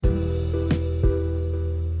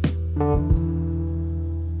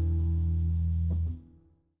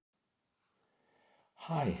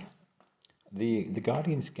Hi. The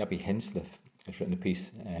Guardian's Gabby Hinsliff has written a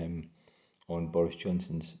piece on Boris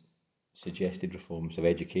Johnson's suggested reforms of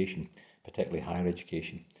education, particularly higher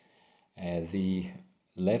education. The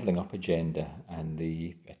levelling up agenda and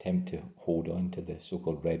the attempt to hold on to the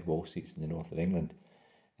so-called red wall seats in the north of England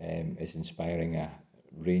is inspiring a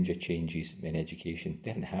range of changes in education.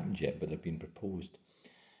 They haven't happened yet, but they've been proposed.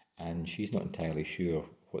 And she's not entirely sure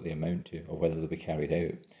what they amount to or whether they'll be carried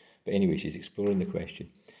out. But anyway, she's exploring the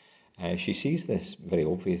question. She sees this very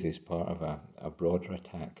obviously as part of a broader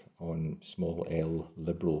attack on small L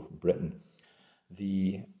liberal Britain.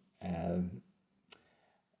 The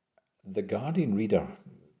Guardian reader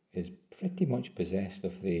is pretty much possessed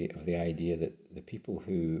of the idea that the people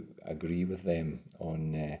who agree with them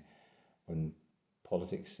on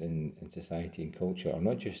politics and society and culture are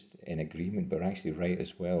not just in agreement but are actually right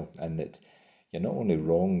as well, and that you're not only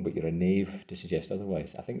wrong but you're a knave to suggest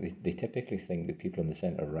otherwise. I think they typically think that people on the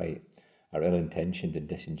centre right are ill-intentioned and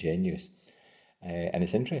disingenuous. And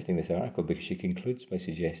it's interesting, this article, because she concludes by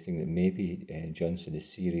suggesting that maybe Johnson is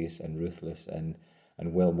serious and ruthless and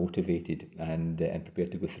well motivated and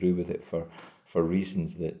prepared to go through with it for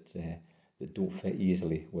reasons that don't fit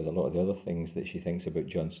easily with a lot of the other things that she thinks about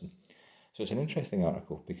Johnson. So it's an interesting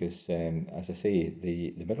article because, as I say,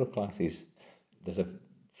 the middle classes, there's a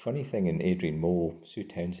funny thing in Adrian Mole, Sue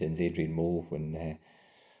Townsend's Adrian Mole, when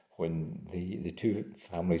the two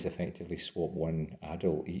families effectively swap one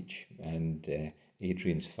adult each, and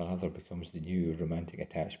Adrian's father becomes the new romantic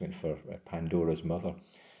attachment for Pandora's mother.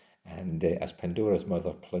 And as Pandora's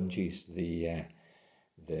mother plunges the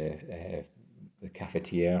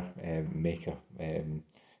cafetiere maker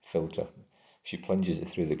filter, she plunges it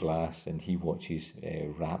through the glass, and he watches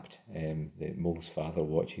rapt. The Mole's father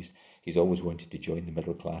watches. He's always wanted to join the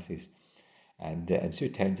middle classes. And Sue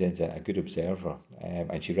Townsend's a good observer,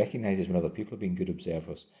 and she recognises when other people have been good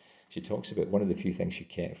observers. She talks about one of the few things she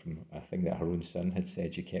kept from a thing that her own son had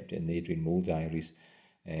said. She kept it in the Adrian Mole diaries.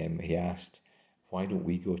 He asked, "Why don't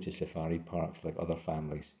we go to safari parks like other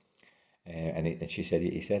families?" And she said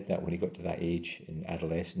he said that when he got to that age in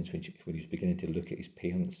adolescence, when he was beginning to look at his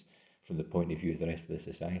parents from the point of view of the rest of the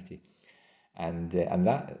society. And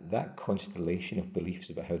that constellation of beliefs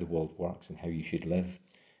about how the world works and how you should live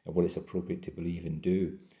and what it's appropriate to believe and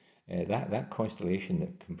do, that constellation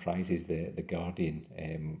that comprises the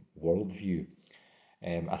Guardian worldview,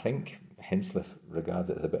 I think Hinsliff regards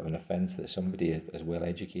it as a bit of an offence that somebody as well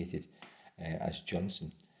educated as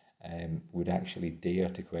Johnson would actually dare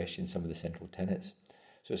to question some of the central tenets.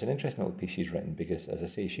 So it's an interesting little piece she's written because, as I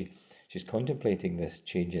say, she's contemplating this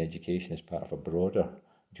change in education as part of a broader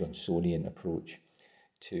Johnsonian approach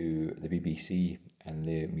to the BBC and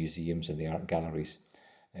the museums and the art galleries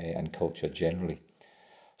and culture generally.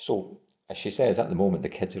 So, as she says, at the moment the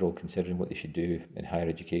kids are all considering what they should do in higher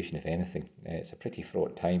education, if anything. It's a pretty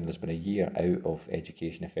fraught time. There's been a year out of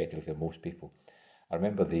education effectively for most people. I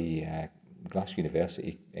remember the Glasgow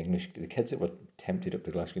University English, the kids that were tempted up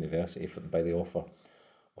to Glasgow University by the offer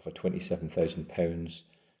of a £27,000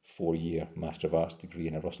 4-year Master of Arts degree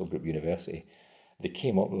in a Russell Group university. They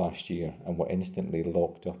came up last year and were instantly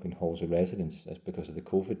locked up in halls of residence because of the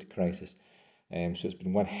COVID crisis. So it's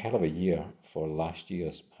been one hell of a year for last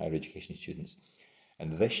year's higher education students.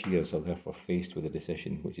 And this year's are therefore faced with a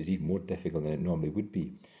decision which is even more difficult than it normally would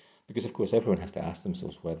be. Because of course everyone has to ask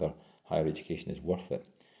themselves whether higher education is worth it.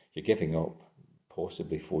 You're giving up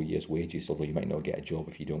possibly 4 years' wages, although you might not get a job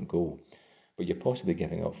if you don't go. But you're possibly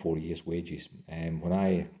giving up 4 years' wages. When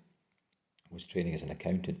I was training as an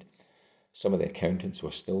accountant, some of the accountants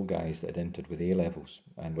were still guys that had entered with A-levels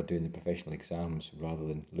and were doing the professional exams rather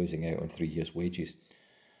than losing out on 3 years' wages.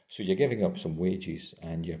 So you're giving up some wages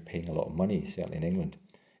and you're paying a lot of money, certainly in England,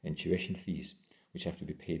 in tuition fees, which have to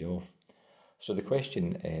be paid off. So the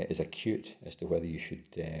question is acute as to whether you should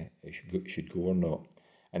go or not.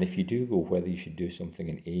 And if you do go, whether you should do something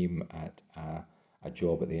and aim at a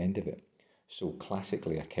job at the end of it. So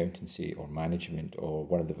classically accountancy or management or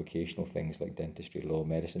one of the vocational things like dentistry, law,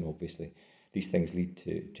 medicine, obviously, these things lead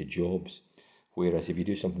to jobs. Whereas if you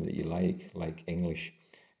do something that you like English,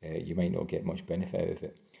 you might not get much benefit out of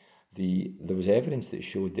it. There was evidence that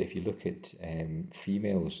showed that if you look at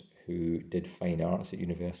females who did fine arts at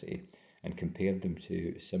university and compared them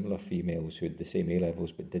to similar females who had the same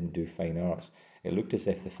A-levels but didn't do fine arts, it looked as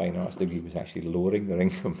if the fine arts degree was actually lowering their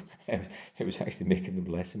income. It was actually making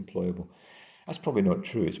them less employable. That's probably not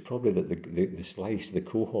true. It's probably that the slice, the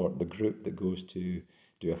cohort, the group that goes to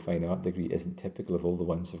do a fine art degree isn't typical of all the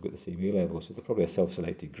ones who've got the same A-level, so they're probably a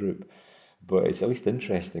self-selected group. But it's at least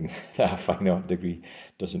interesting that a fine art degree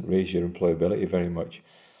doesn't raise your employability very much.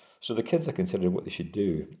 So the kids are considering what they should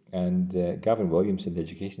do, and Gavin Williamson, the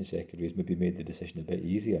Education Secretary, has maybe made the decision a bit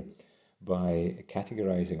easier by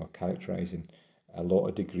categorising or characterising a lot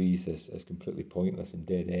of degrees as completely pointless and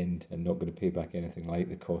dead end and not going to pay back anything like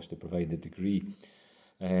the cost of providing the degree.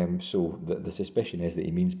 So the suspicion is that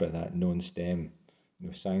he means by that non-STEM,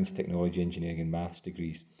 science, technology, engineering and maths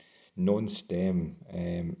degrees. Non-STEM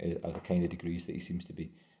are the kind of degrees that he seems to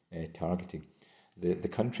be targeting. The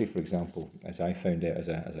country, for example, as I found out as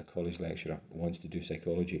a college lecturer, wants to do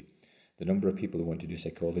psychology. The number of people who want to do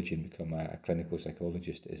psychology and become a clinical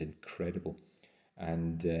psychologist is incredible,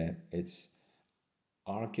 and it's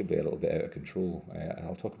arguably a little bit out of control.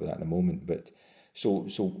 I'll talk about that in a moment. But so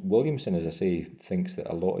Williamson, as I say, thinks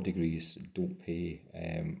that a lot of degrees don't pay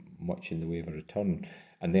much in the way of a return.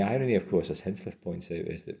 And the irony, of course, as Hinsliff points out,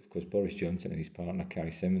 is that, of course, Boris Johnson and his partner,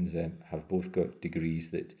 Carrie Symonds, have both got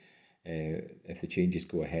degrees that, if the changes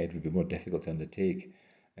go ahead, would be more difficult to undertake.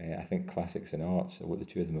 I think classics and arts are what the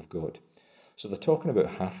two of them have got. So they're talking about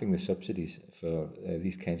halving the subsidies for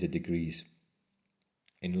these kinds of degrees,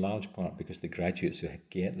 in large part because the graduates who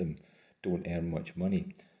get them don't earn much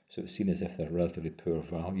money. So it's seen as if they're relatively poor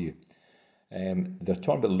value. They're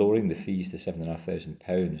talking about lowering the fees to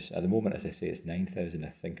 £7,500. At the moment, as I say, it's 9,000,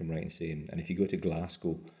 I think I'm right in saying. And if you go to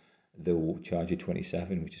Glasgow, they'll charge you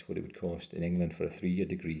 27, which is what it would cost in England for a 3-year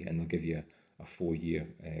degree, and they'll give you a 4-year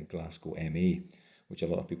Glasgow MA, which a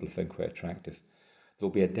lot of people find quite attractive.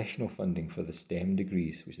 There'll be additional funding for the STEM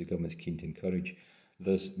degrees, which the government's keen to encourage.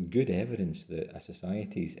 There's good evidence that a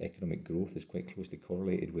society's economic growth is quite closely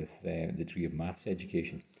correlated with the degree of maths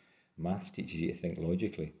education. Maths teaches you to think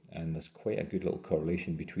logically, and there's quite a good little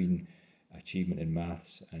correlation between achievement in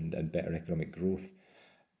maths and better economic growth.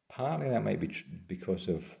 Partly that might be because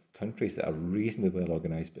of countries that are reasonably well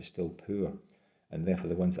organised but still poor, and therefore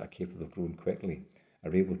the ones that are capable of growing quickly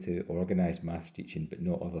are able to organise maths teaching but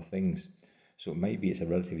not other things. So it might be it's a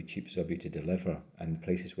relatively cheap subject to deliver, and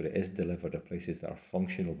places where it is delivered are places that are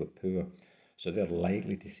functional but poor. So they're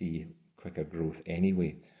likely to see quicker growth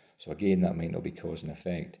anyway. So again, that might not be cause and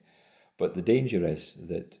effect. But the danger is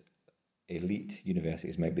that elite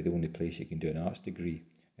universities might be the only place you can do an arts degree,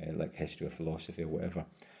 like history or philosophy or whatever.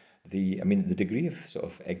 The degree of sort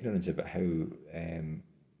of ignorance about how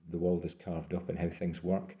the world is carved up and how things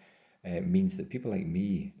work means that people like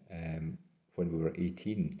me, when we were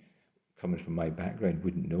 18, coming from my background,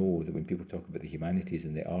 wouldn't know that when people talk about the humanities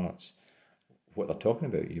and the arts, what they're talking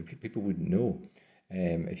about. People wouldn't know.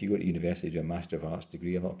 If you go to university to do a Master of Arts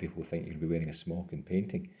degree, a lot of people think you're going to be wearing a smock and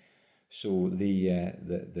painting. So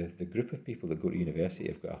the group of people that go to university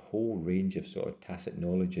have got a whole range of sort of tacit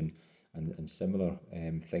knowledge and similar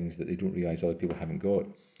things that they don't realise other people haven't got.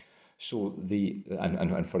 So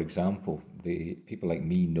and for example, the people like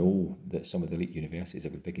me know that some of the elite universities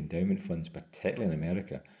have got big endowment funds, particularly in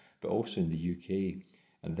America, but also in the UK,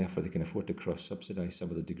 and therefore they can afford to cross-subsidise some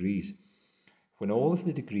of the degrees. When all of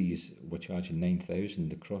the degrees were charging 9,000,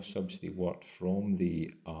 the cross-subsidy worked from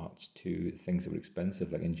the arts to things that were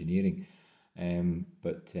expensive like engineering.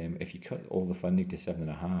 But if you cut all the funding to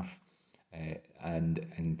 7.5,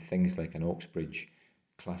 and things like an Oxbridge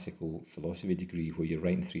classical philosophy degree where you're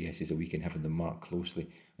writing 3 essays a week and having them marked closely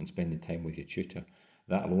and spending time with your tutor,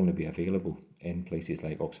 that'll only be available in places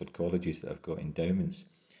like Oxford colleges that have got endowments.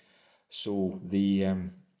 So the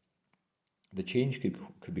change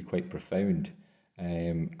could be quite profound,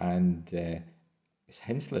 and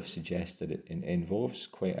Hinsliff suggests that it involves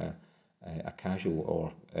quite a casual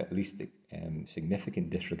or at least significant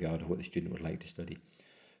disregard of what the student would like to study.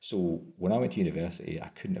 So when I went to university, I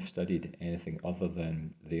couldn't have studied anything other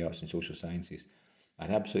than the arts and social sciences. I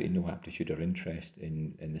had absolutely no aptitude or interest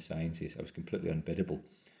in the sciences. I was completely unbiddable.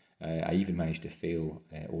 I even managed to fail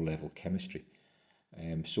O-level chemistry.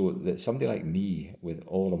 So that somebody like me, with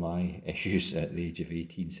all of my issues at the age of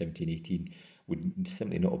 17, 18, would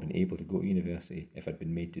simply not have been able to go to university if I'd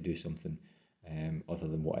been made to do something other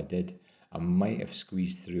than what I did. I might have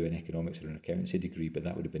squeezed through an economics or an accountancy degree, but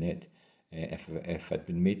that would have been it. If I'd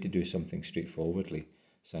been made to do something straightforwardly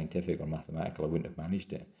scientific or mathematical, I wouldn't have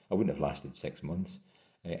managed it. I wouldn't have lasted 6 months.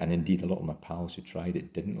 And indeed, a lot of my pals who tried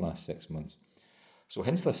it didn't last 6 months. So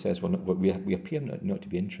Hinsliff says we appear not to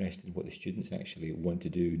be interested in what the students actually want to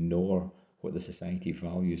do, nor what the society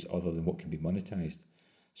values other than what can be monetised.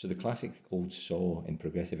 So the classic old saw in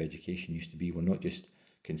progressive education used to be we're not just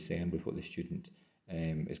concerned with what the student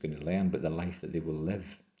is going to learn, but the life that they will live.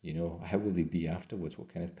 You know, how will they be afterwards?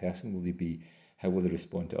 What kind of person will they be? How will they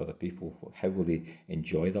respond to other people? How will they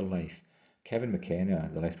enjoy their life? Kevin McKenna,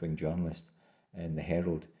 the left-wing journalist in the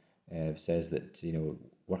Herald, says that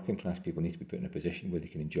working class people need to be put in a position where they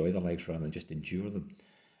can enjoy their lives rather than just endure them.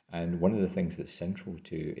 And one of the things that's central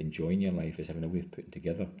to enjoying your life is having a way of putting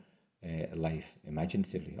together life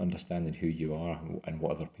imaginatively, understanding who you are and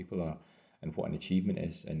what other people are, and what an achievement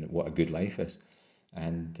is, and what a good life is.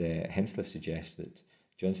 And Hensleigh suggests that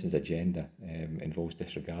Johnson's agenda involves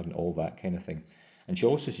disregarding all that kind of thing. And she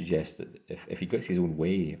also suggests that if he gets his own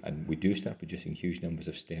way and we do start producing huge numbers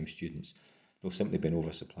of STEM students, there'll simply be an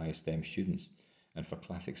oversupply of STEM students. And for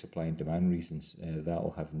classic supply and demand reasons, that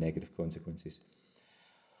will have negative consequences.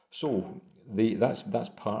 So that's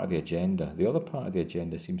part of the agenda. The other part of the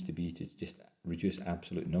agenda seems to be to just reduce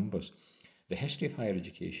absolute numbers. The history of higher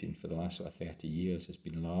education for the last sort of 30 years has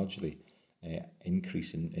been largely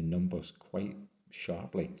increase in numbers quite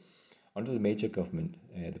sharply. Under the Major government,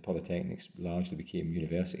 the polytechnics largely became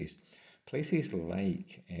universities. Places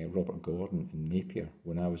like Robert Gordon and Napier,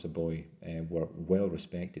 when I was a boy, were well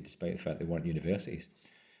respected despite the fact they weren't universities.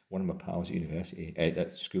 One of my pals at university,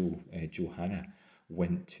 at school, Johanna,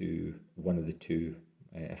 went to one of the two.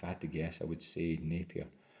 If I had to guess, I would say Napier.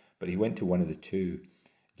 But he went to one of the two,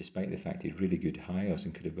 despite the fact he had really good hires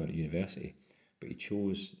and could have gone to university. But he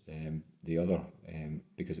chose the other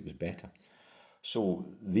because it was better.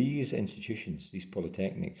 So these institutions, these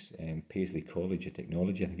polytechnics, Paisley College of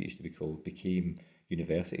Technology, I think it used to be called, became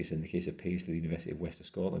universities. In the case of Paisley, the University of West of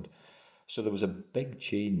Scotland. So there was a big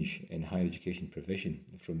change in higher education provision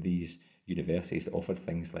from these universities that offered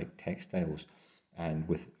things like textiles, and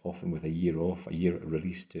often with a year off, a year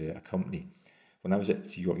release to a company. When I was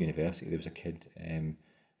at York University, there was a kid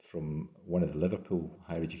from one of the Liverpool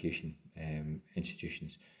higher education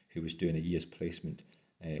institutions who was doing a year's placement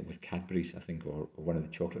with Cadbury's, I think, or one of the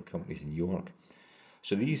chocolate companies in York.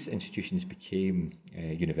 So these institutions became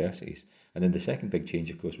universities. And then the second big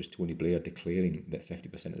change, of course, was Tony Blair declaring that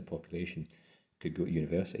 50% of the population could go to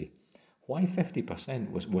university. Why 50%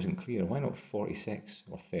 wasn't clear. Why not 46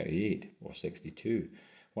 or 38 or 62?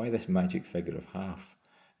 Why this magic figure of half?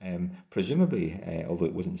 Presumably, although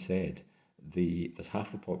it wasn't said, there's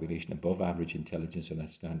half the population above average intelligence on a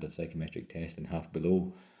standard psychometric test and half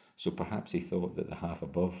below. So perhaps he thought that the half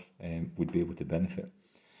above would be able to benefit.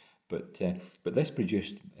 But this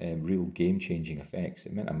produced real game-changing effects.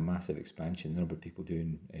 It meant a massive expansion in the number of people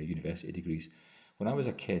doing university degrees. When I was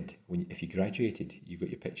a kid, if you graduated, you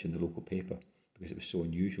got your picture in the local paper because it was so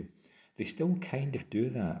unusual. They still kind of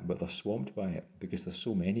do that, but they're swamped by it because there's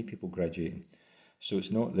so many people graduating. So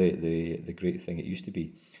it's not the great thing it used to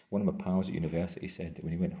be. One of my pals at university said that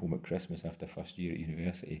when he went home at Christmas after first year at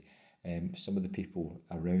university, some of the people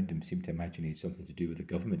around him seemed to imagine he had something to do with the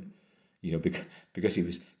government. You know, because he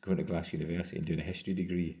was going to Glasgow University and doing a history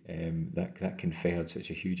degree, that conferred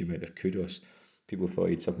such a huge amount of kudos. People thought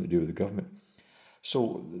he had something to do with the government.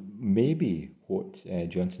 So maybe what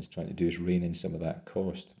Johnson's trying to do is rein in some of that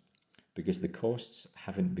cost, because the costs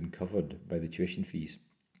haven't been covered by the tuition fees.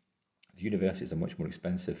 The universities are much more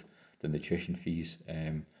expensive than the tuition fees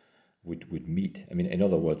would meet. I mean, in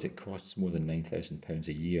other words, it costs more than £9,000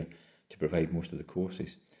 a year to provide most of the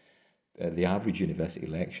courses. The average university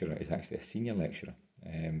lecturer is actually a senior lecturer.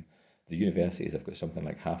 The universities have got something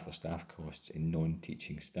like half their staff costs in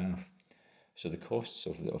non-teaching staff. So the costs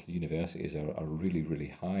of the universities are really,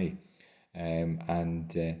 really high.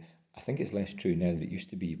 I think it's less true now than it used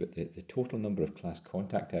to be, but the total number of class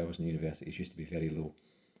contact hours in universities used to be very low.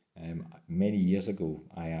 Many years ago,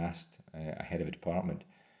 I asked a head of a department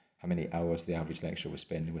how many hours the average lecturer was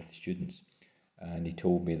spending with the students, and he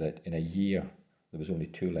told me that in a year there was only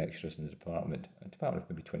 2 lecturers in the department, a department of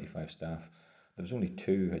maybe 25 staff. There was only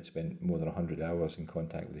 2 who had spent more than 100 hours in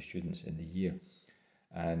contact with the students in the year,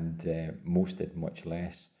 and most did much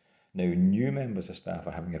less. Now, new members of staff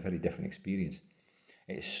are having a very different experience.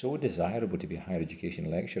 It's so desirable to be a higher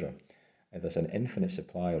education lecturer. There's an infinite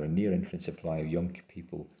supply or a near infinite supply of young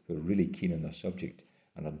people who are really keen on their subject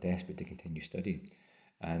and are desperate to continue studying.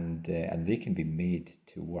 And they can be made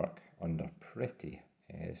to work under pretty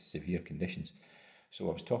severe conditions. So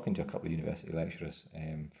I was talking to a couple of university lecturers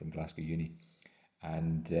from Glasgow Uni,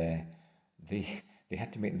 and they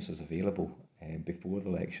had to make themselves available before the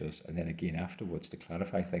lectures and then again afterwards to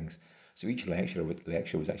clarify things. So each lecture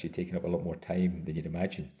was actually taking up a lot more time than you'd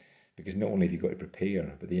imagine, because not only have you got to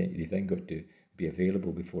prepare, but they then got to be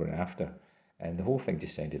available before and after. And the whole thing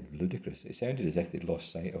just sounded ludicrous. It sounded as if they'd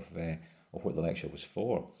lost sight of what the lecture was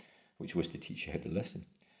for, which was to teach you how to listen.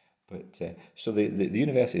 But so the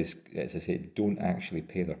universities, as I said, don't actually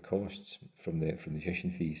pay their costs from the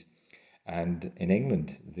tuition fees. And in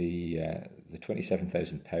England, the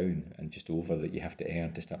 £27,000 and just over that you have to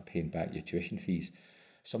earn to start paying back your tuition fees,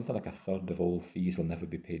 something like a third of all fees will never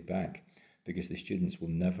be paid back, because the students will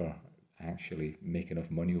never actually make enough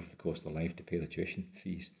money over the course of their life to pay the tuition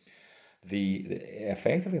fees. It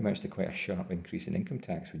effectively amounts to quite a sharp increase in income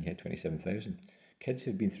tax when you hit 27,000. Kids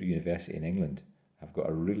who've been through university in England have got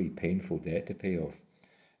a really painful debt to pay off.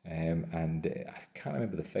 And I can't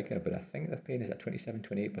remember the figure, but I think they're paying is at 27,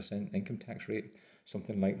 28% income tax rate,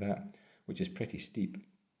 something like that, which is pretty steep.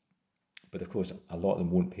 But of course, a lot of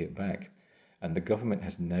them won't pay it back. And the government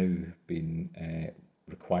has now been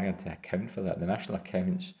required to account for that. The national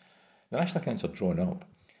accounts are drawn up,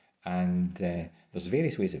 and there's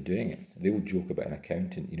various ways of doing it. They will joke about an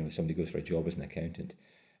accountant. Somebody goes for a job as an accountant,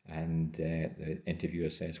 and the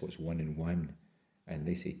interviewer says, "What's 1 and 1?" And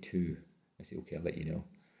they say 2. I say, "Okay, I'll let you know."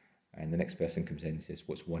 And the next person comes in and says,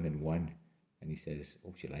 "What's 1 and 1?" And he says, "Oh,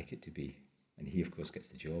 would you like it to be?" And he, of course, gets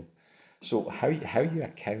the job. So how you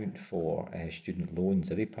account for student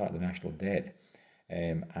loans? Are they part of the national debt?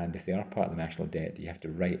 And if they are part of the national debt, you have to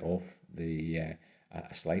write off a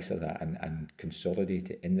slice of that and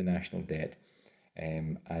consolidate it in the national debt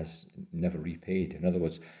as never repaid. In other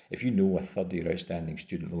words, if you know a third of your outstanding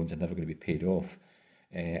student loans are never going to be paid off,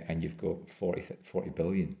 and you've got 40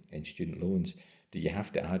 billion in student loans, do you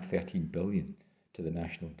have to add 13 billion to the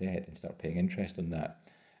national debt and start paying interest on that?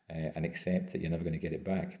 And accept that you're never going to get it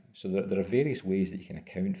back. So there are various ways that you can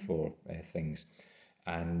account for things,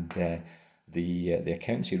 and the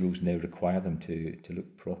accountancy rules now require them to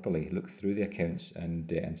look through the accounts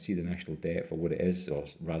and see the national debt for what it is, or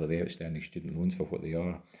rather the outstanding student loans for what they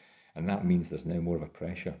are, and that means there's now more of a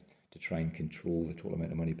pressure to try and control the total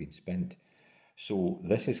amount of money being spent. So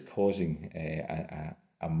this is causing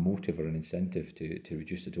a motive or an incentive to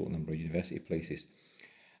reduce the total number of university places.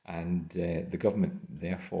 And the government,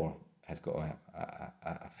 therefore, has got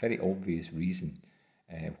a very obvious reason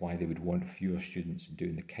why they would want fewer students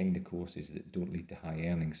doing the kind of courses that don't lead to high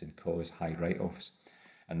earnings and cause high write-offs.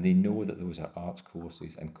 And they know that those are arts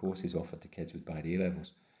courses and courses offered to kids with bad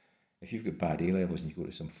A-levels. If you've got bad A-levels and you go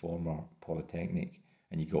to some former polytechnic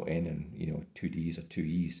and you got in and 2 Ds or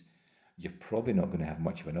 2 Es, you're probably not going to have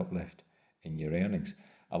much of an uplift in your earnings.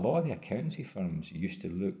 A lot of the accountancy firms used to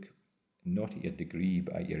look not at your degree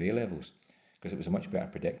but at your A-levels, because it was a much better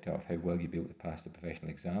predictor of how well you'd be able to pass the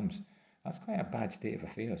professional exams. That's quite a bad state of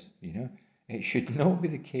affairs, It should not be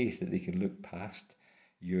the case that they can look past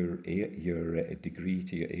your degree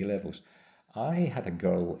to your A-levels. I had a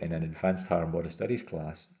girl in an advanced higher modern studies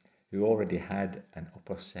class who already had an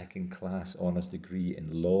upper second class honours degree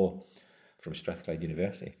in law from Strathclyde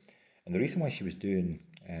University. And the reason why she was doing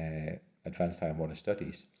advanced higher modern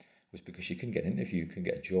studies was because she couldn't get an interview, couldn't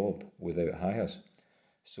get a job without hires.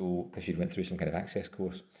 So, because she went through some kind of access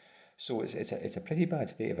course. So it's a pretty bad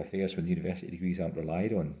state of affairs when the university degrees aren't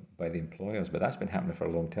relied on by the employers, but that's been happening for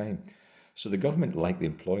a long time. So the government, like the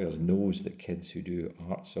employers, knows that kids who do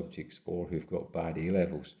art subjects or who've got bad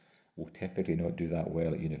A-levels will typically not do that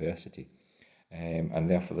well at university. And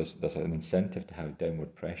therefore there's an incentive to have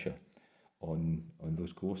downward pressure on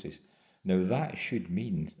those courses. Now that should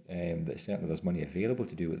mean that certainly there's money available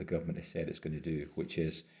to do what the government has said it's going to do, which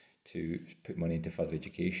is to put money into further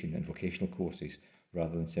education and vocational courses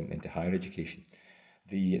rather than simply into higher education.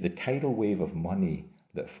 The tidal wave of money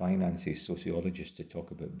that finances sociologists to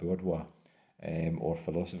talk about Bourdieu or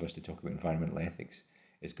philosophers to talk about environmental ethics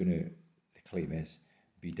is going to, the claim is,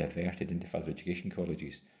 be diverted into further education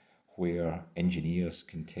colleges where engineers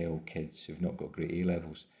can tell kids who've not got great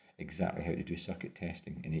A-levels exactly how to do circuit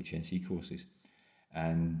testing in HNC courses.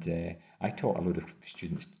 And I taught a load of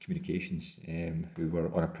students communications who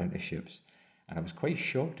were on apprenticeships, and I was quite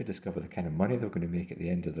shocked to discover the kind of money they were going to make at the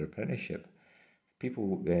end of their apprenticeship.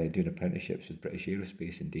 People doing apprenticeships with British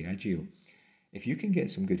Aerospace and Diageo, if you can get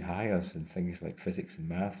some good hires in things like physics and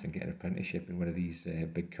maths and get an apprenticeship in one of these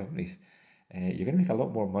big companies, you're going to make a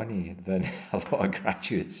lot more money than a lot of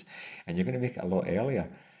graduates, and you're going to make it a lot earlier.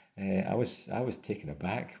 I was taken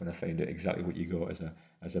aback when I found out exactly what you got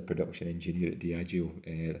as a production engineer at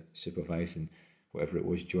Diageo, supervising whatever it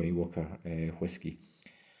was, Johnnie Walker whiskey.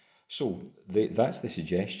 So that's the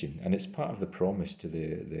suggestion, and it's part of the promise to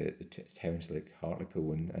the towns like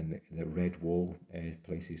Hartlepool and the Red Wall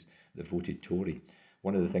places that voted Tory.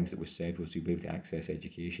 One of the things that was said was you'll be able to access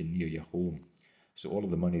education near your home. So all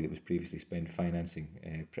of the money that was previously spent financing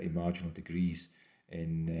pretty marginal degrees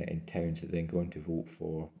in towns that then go on to vote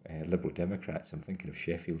for Liberal Democrats. I'm thinking of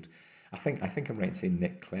Sheffield. I think I'm right in saying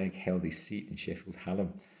Nick Clegg held his seat in Sheffield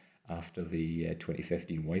Hallam after the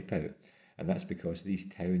 2015 wipeout, and that's because these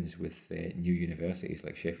towns with new universities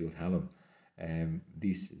like Sheffield Hallam,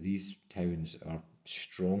 these towns are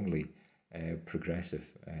strongly progressive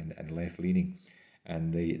and left-leaning,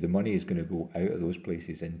 and the money is going to go out of those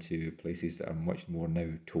places into places that are much more now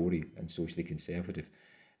Tory and socially conservative.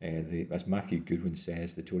 As Matthew Goodwin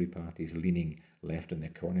says, the Tory party is leaning left on the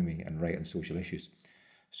economy and right on social issues.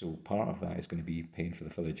 So part of that is going to be paying for the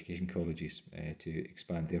further education colleges to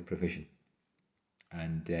expand their provision.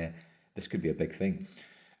 And this could be a big thing.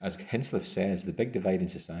 As Hinsliff says, the big divide in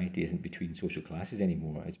society isn't between social classes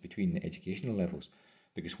anymore, it's between educational levels.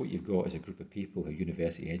 Because what you've got is a group of people who are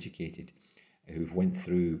university educated, who've went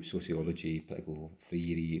through sociology, political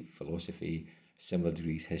theory, philosophy, similar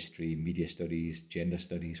degrees, history, media studies, gender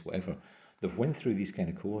studies, whatever. They've went through these kind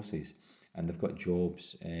of courses and they've got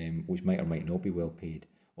jobs which might or might not be well paid,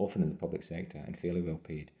 often in the public sector and fairly well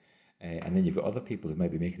paid. And then you've got other people who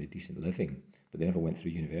might be making a decent living, but they never went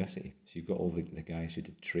through university. So you've got all the guys who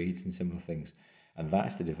did trades and similar things. And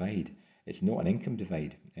that's the divide. It's not an income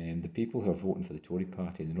divide. The people who are voting for the Tory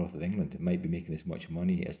party in the north of England might be making as much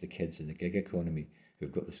money as the kids in the gig economy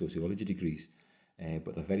who've got the sociology degrees.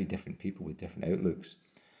 But they're very different people with different outlooks.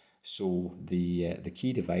 So the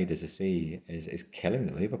key divide, as I say, is killing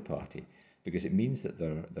the Labour Party, because it means that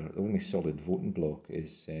their only solid voting bloc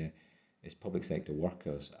is public sector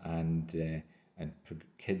workers and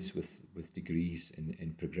kids with degrees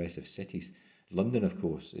in progressive cities. London, of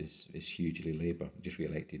course, is hugely Labour, just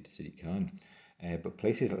re-elected Sadiq Khan, but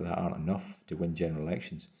places like that aren't enough to win general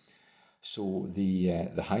elections. So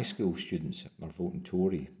the high school students are voting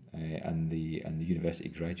Tory, and the university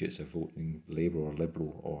graduates are voting Labour or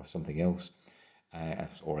Liberal or something else,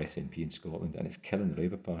 or SNP in Scotland, and it's killing the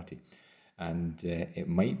Labour Party. And it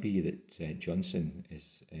might be that Johnson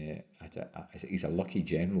is he's a lucky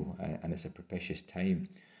general, and it's a propitious time,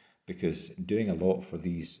 because doing a lot for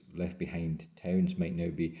these left behind towns might now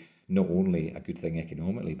be not only a good thing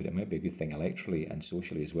economically, but it might be a good thing electorally and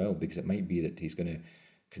socially as well, because it might be that he's going to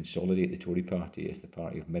consolidate the Tory party as the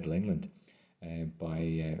party of Middle England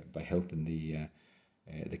by helping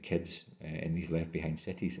the kids in these left behind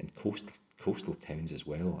cities. And coastal towns as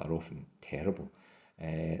well are often terrible.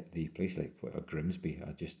 The places like whatever Grimsby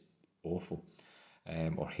are just awful,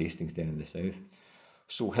 or Hastings down in the south.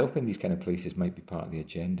 So helping these kind of places might be part of the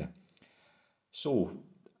agenda. So,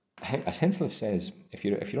 as Hinsliff says, if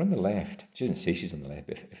you're on the left, she doesn't say she's on the left,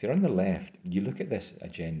 but if you're on the left, you look at this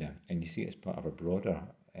agenda and you see it as part of a broader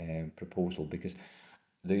proposal, because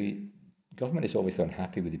the government is obviously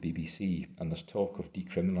unhappy with the BBC, and there's talk of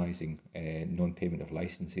decriminalising non-payment of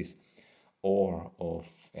licences, or of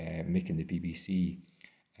making the BBC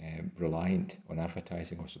reliant on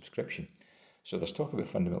advertising or subscription. So there's talk about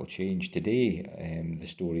fundamental change. Today, the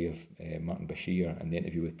story of Martin Bashir and the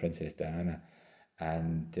interview with Princess Diana,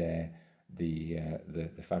 and the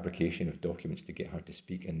fabrication of documents to get her to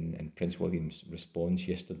speak, and Prince William's response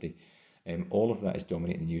yesterday. All of that is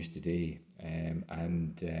dominating the news today.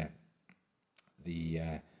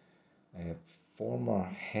 The former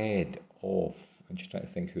head of, I'm just trying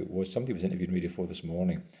to think who it was, somebody was interviewed on Radio 4 this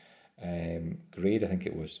morning. Grade, I think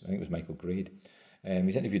it was Michael Grade.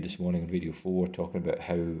 He's interviewed this morning on Radio 4 talking about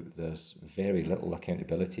how there's very little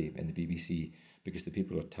accountability in the BBC, because the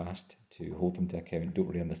people who are tasked to hold them to account don't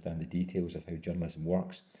really understand the details of how journalism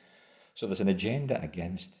works. So there's an agenda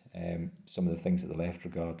against some of the things that the left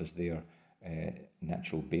regard as their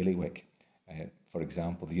natural bailiwick. For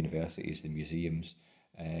example, the universities, the museums,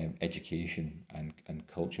 education and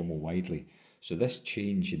culture more widely. So this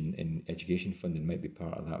change in education funding might be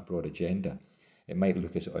part of that broad agenda. It might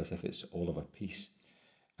look as if it's all of a piece.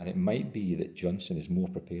 And it might be that Johnson is more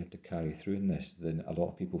prepared to carry through in this than a lot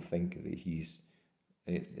of people think that he's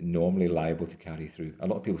normally liable to carry through. A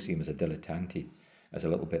lot of people see him as a dilettante, as a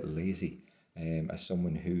little bit lazy, as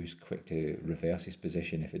someone who's quick to reverse his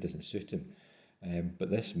position if it doesn't suit him. But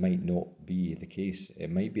this might not be the case.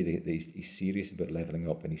 It might be that he's serious about levelling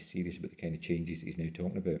up, and he's serious about the kind of changes he's now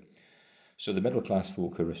talking about. So the middle class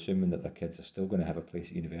folk who are assuming that their kids are still going to have a place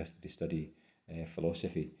at university to study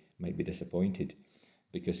philosophy might be disappointed,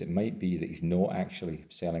 because it might be that he's not actually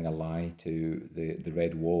selling a lie to the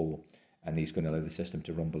red wall, and he's going to allow the system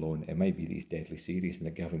to rumble on. It might be that he's deadly serious, and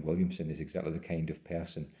that Gavin Williamson is exactly the kind of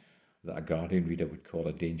person that a Guardian reader would call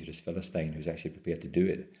a dangerous Philistine, who's actually prepared to do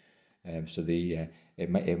it.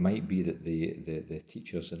 It might be that the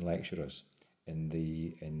teachers and lecturers in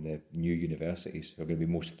the new universities who are going to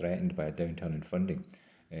be most threatened by a downturn in funding,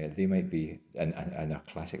 they might be, and are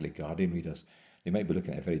classically Guardian readers, they might be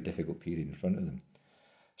looking at a very difficult period in front of them.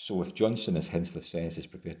 So if Johnson, as Hinsliff says, is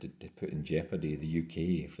prepared to put in jeopardy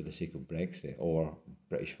the UK for the sake of Brexit, or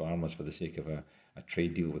British farmers for the sake of a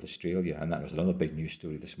trade deal with Australia, and that was another big news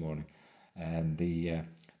story this morning, and the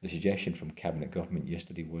suggestion from Cabinet Government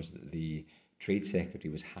yesterday was that the Trade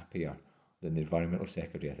Secretary was happier than the Environmental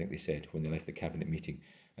Secretary, I think they said, when they left the Cabinet meeting,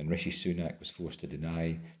 and Rishi Sunak was forced to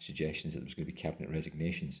deny suggestions that there was going to be Cabinet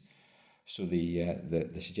resignations. So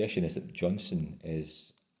the suggestion is that Johnson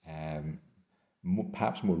is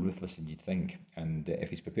perhaps more ruthless than you'd think, and if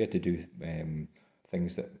he's prepared to do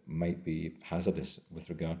things that might be hazardous with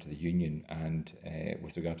regard to the union and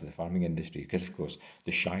with regard to the farming industry, because of course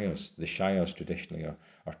the shires traditionally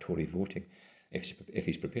are Tory voting. If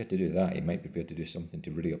he's prepared to do that, he might be prepared to do something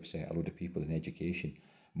to really upset a load of people in education,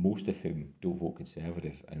 most of whom don't vote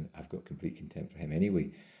Conservative and have got complete contempt for him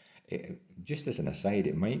anyway. Just as an aside,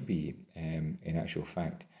 it might be, in actual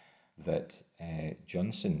fact, that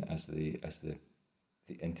Johnson, as the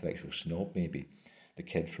intellectual snob, maybe the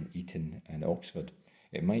kid from Eton and Oxford,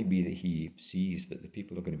 it might be that he sees that the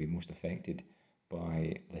people who are going to be most affected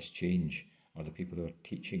by this change are the people who are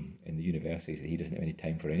teaching in the universities that he doesn't have any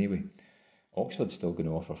time for anyway. Oxford's still going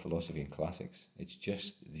to offer philosophy and classics. It's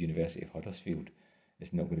just the University of Huddersfield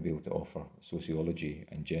is not going to be able to offer sociology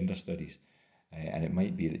and gender studies. And it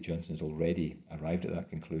might be that Johnson's already arrived at that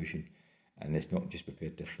conclusion and is not just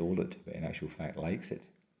prepared to thole it, but in actual fact likes it.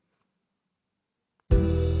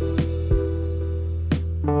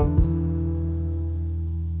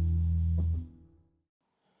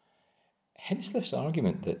 Hinsliff's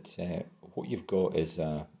argument that what you've got is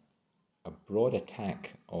a broad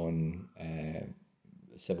attack on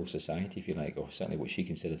civil society, if you like, or certainly what she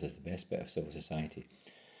considers as the best bit of civil society.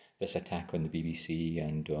 This attack on the BBC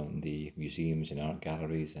and on the museums and art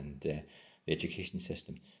galleries and the education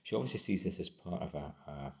system. She obviously sees this as part of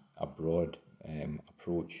a broad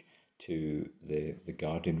approach to the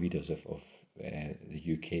Guardian readers of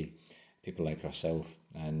the UK, people like herself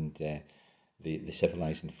and the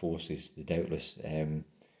civilising forces, the doubtless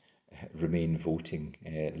Remain voting,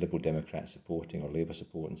 Liberal Democrats supporting or Labour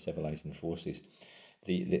supporting civilising forces.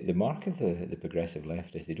 The mark of the progressive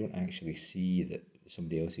left is they don't actually see that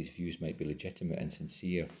somebody else's views might be legitimate and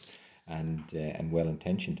sincere and well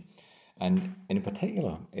intentioned. And in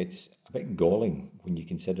particular, it's a bit galling when you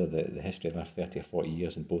consider the history of the last 30 or 40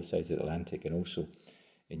 years on both sides of the Atlantic and also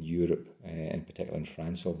in Europe, in particular in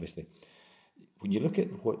France, obviously. When you look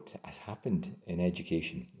at what has happened in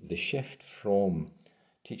education, the shift from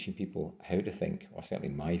teaching people how to think, or certainly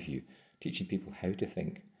in my view, teaching people how to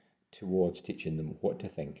think, towards teaching them what to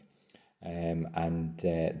think, and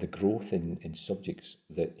the growth in subjects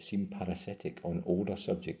that seem parasitic on older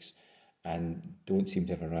subjects and don't seem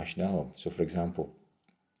to have a rationale. So, for example,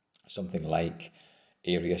 something like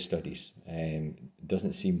area studies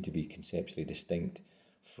doesn't seem to be conceptually distinct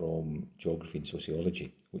from geography and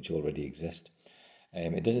sociology, which already exist.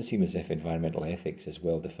 It doesn't seem as if environmental ethics is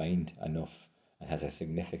well defined enough and has a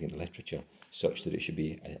significant literature such that it should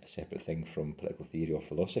be a separate thing from political theory or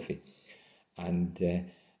philosophy. And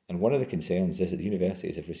one of the concerns is that the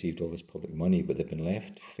universities have received all this public money, but they've been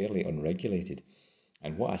left fairly unregulated.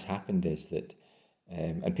 And what has happened is that,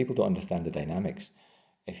 and people don't understand the dynamics,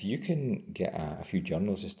 if you can get a few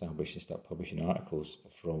journals established and start publishing articles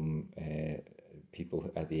from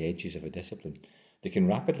people at the edges of a discipline, they can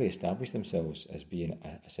rapidly establish themselves as being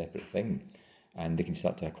a separate thing, and they can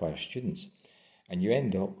start to acquire students. And you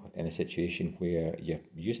end up in a situation where you're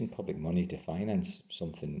using public money to finance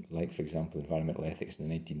something like, for example, environmental ethics in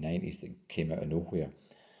the 1990s that came out of nowhere.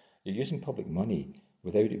 You're using public money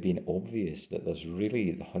without it being obvious that there's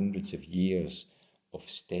really hundreds of years of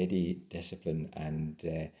steady discipline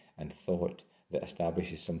and thought that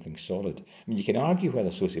establishes something solid. I mean, you can argue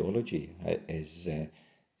whether sociology is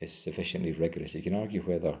sufficiently rigorous. You can argue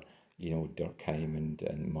whether, Durkheim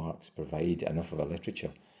and Marx provide enough of a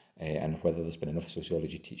literature, and whether there's been enough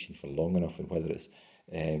sociology teaching for long enough, and whether it's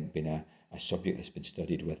been a subject that's been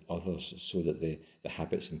studied with others so that the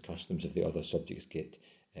habits and customs of the other subjects get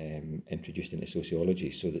introduced into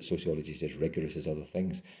sociology, so that sociology is as rigorous as other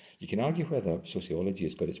things. You can argue whether sociology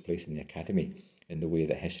has got its place in the academy in the way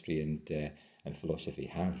that history and philosophy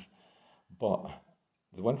have. But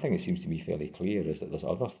the one thing that seems to me fairly clear is that there's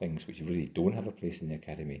other things which really don't have a place in the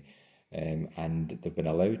academy, and they've been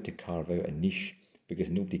allowed to carve out a niche because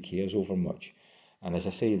nobody cares over much. And as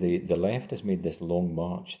I say, the left has made this long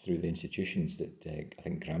march through the institutions that I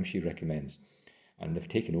think Gramsci recommends, and they've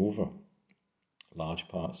taken over large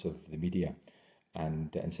parts of the media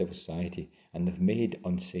and civil society, and they've made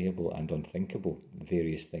unsayable and unthinkable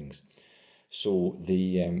various things. So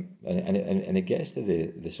it gets to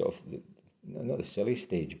the sort of not the silly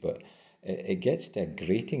stage, but it gets to a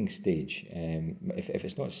grating stage. If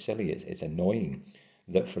it's not silly, it's annoying.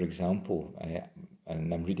 That, for example,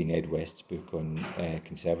 and I'm reading Ed West's book on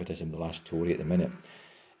conservatism, The Last Tory, at the minute.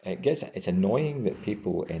 It's annoying that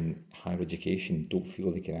people in higher education don't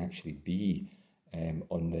feel they can actually be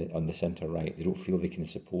on the centre right. They don't feel they can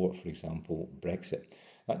support, for example, Brexit.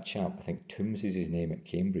 That chap, I think Toombs is his name, at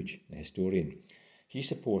Cambridge, the historian, he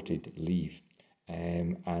supported Leave,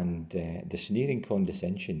 and the sneering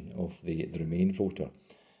condescension of the Remain voter,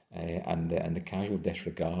 and the casual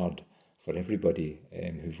disregard for everybody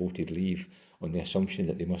who voted Leave on the assumption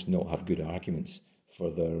that they must not have good arguments for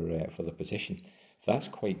their position. That's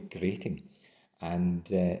quite grating. And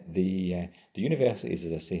the universities,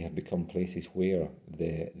 as I say, have become places where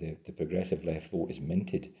the progressive left vote is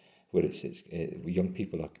minted, where young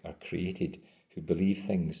people are created who believe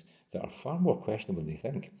things that are far more questionable than they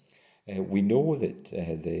think. We know that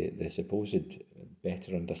the supposed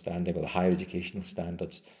better understanding of the higher educational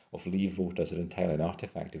standards of Leave voters are entirely an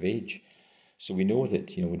artefact of age. So we know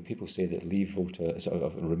that, when people say that Leave voters,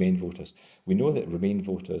 of Remain voters, we know that Remain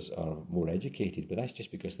voters are more educated, but that's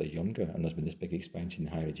just because they're younger and there's been this big expansion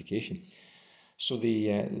in higher education. So the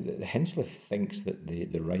Hinsliff thinks that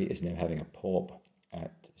the right is now having a pop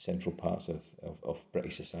at central parts of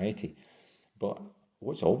British society. But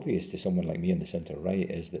what's obvious to someone like me in the centre right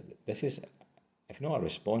is that this is, if not a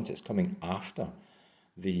response, it's coming after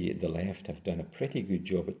the left have done a pretty good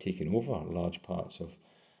job at taking over large parts of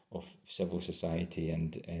civil society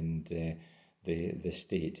and the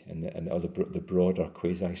state and the broader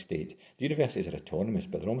quasi-state. The universities are autonomous,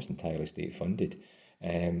 but they're almost entirely state-funded,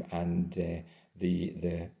 and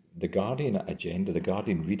the Guardian agenda, the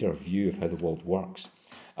Guardian reader view of how the world works,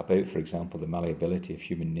 about, for example, the malleability of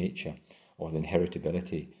human nature, or the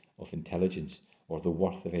inheritability of intelligence, or the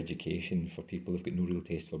worth of education for people who've got no real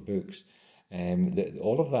taste for books.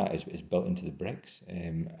 All of that is built into the bricks,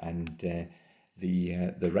 and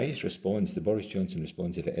the right's response, the Boris Johnson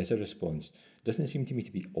response, if it is a response, doesn't seem to me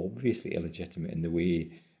to be obviously illegitimate in the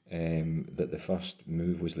way that the first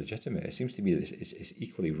move was legitimate. It seems to me that it's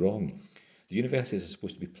equally wrong. The universities are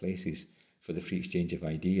supposed to be places for the free exchange of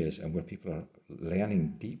ideas, and where people are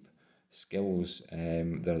learning deep skills,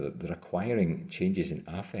 they're acquiring changes in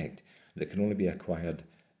affect that can only be acquired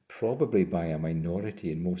probably by a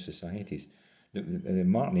minority in most societies.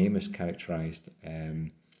 Martin Amis characterised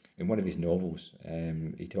in one of his novels,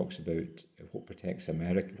 he talks about what protects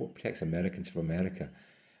Americans from America,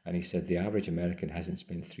 and he said the average American hasn't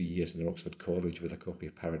spent 3 years in Oxford College with a copy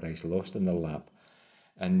of Paradise Lost in their lap,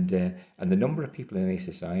 and the number of people in any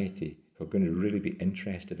society who are going to really be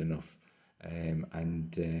interested enough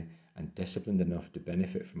and disciplined enough to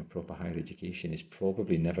benefit from a proper higher education is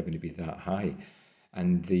probably never going to be that high.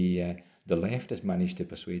 And the left has managed to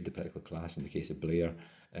persuade the political class, in the case of Blair,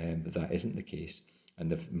 that isn't the case. And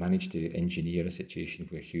they've managed to engineer a situation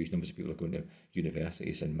where huge numbers of people are going to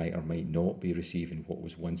universities and might or might not be receiving what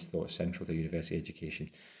was once thought central to university education.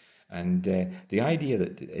 And the idea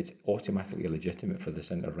that it's automatically illegitimate for the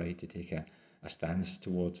centre-right to take a stance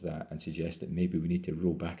towards that and suggest that maybe we need to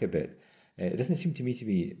roll back a bit, it doesn't seem to me to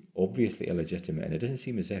be obviously illegitimate, and it doesn't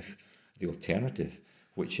seem as if the alternative,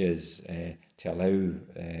 which is to allow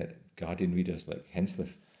Guardian readers like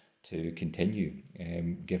Hinsliff to continue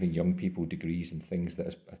giving young people degrees in things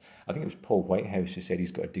that I think it was Paul Whitehouse who said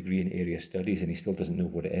he's got a degree in area studies and he still doesn't know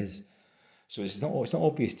what it is. So it's not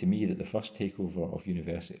obvious to me that the first takeover of the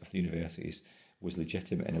universities was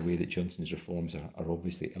legitimate in a way that Johnson's reforms are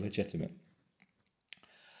obviously illegitimate.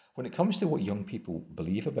 When it comes to what young people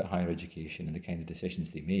believe about higher education and the kind of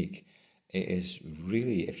decisions they make, it is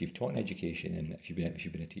really, if you've taught in education and if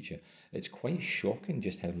you've been a teacher, it's quite shocking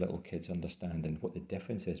just how little kids understand and what the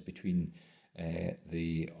difference is between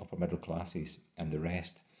the upper middle classes and the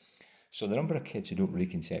rest. So the number of kids who don't really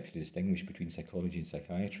conceptually distinguish between psychology and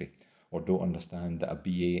psychiatry, or don't understand that a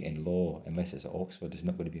BA in law, unless it's at Oxford, is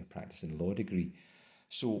not going to be a practicing law degree.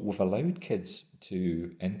 So we've allowed kids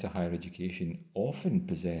to enter higher education often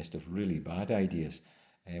possessed of really bad ideas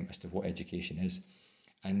as to what education is.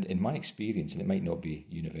 And in my experience, and it might not be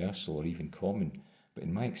universal or even common, but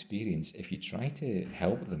in my experience, if you try to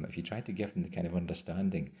help them, if you try to give them the kind of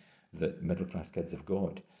understanding that middle class kids have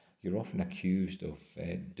got, you're often accused of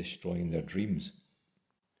destroying their dreams.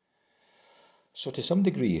 So to some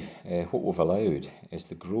degree, what we've allowed is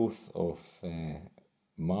the growth of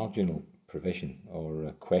marginal provision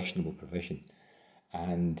or questionable provision,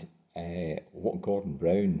 and what Gordon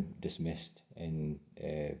Brown dismissed in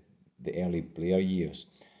the early Blair years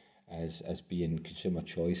as being consumer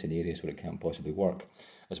choice in areas where it can't possibly work.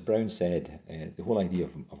 As Brown said, the whole idea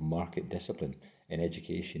of market discipline in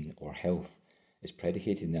education or health is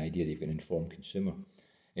predicated on the idea that you've got an informed consumer.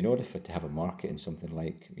 In order for it to have a market in something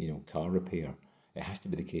like car repair, it has to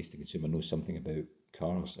be the case the consumer knows something about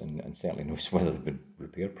cars and certainly knows whether they've been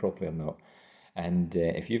repaired properly or not. And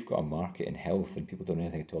if you've got a market in health and people don't know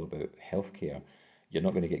anything at all about healthcare, you're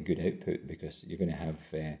not going to get good output because you're going to have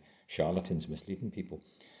charlatans misleading people.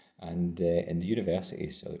 And in the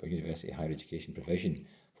universities or university higher education provision,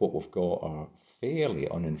 what we've got are fairly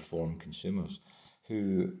uninformed consumers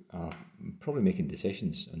who are probably making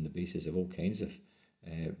decisions on the basis of all kinds of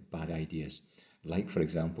bad ideas. Like, for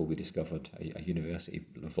example, we discovered a university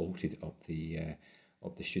vaulted up the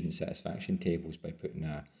student satisfaction tables by putting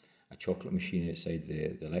a chocolate machine outside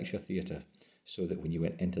the lecture theatre, so that when you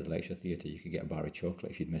went into the lecture theatre you could get a bar of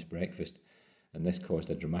chocolate if you'd missed breakfast. And this caused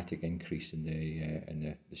a dramatic increase in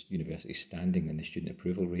the university standing and the student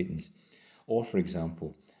approval ratings. Or, for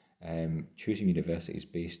example, choosing universities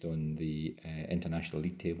based on the international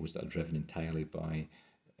league tables that are driven entirely by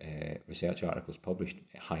research articles published,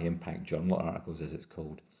 high impact journal articles as it's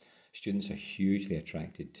called. Students are hugely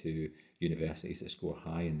attracted to universities that score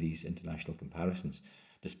high in these international comparisons,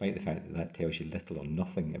 despite the fact that that tells you little or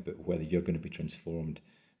nothing about whether you're going to be transformed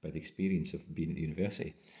by the experience of being at the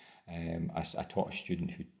university. I taught a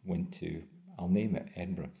student who went to, I'll name it,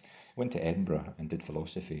 Edinburgh. Went to Edinburgh and did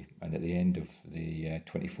philosophy, and at the end of the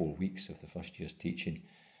 24 weeks of the first year's teaching,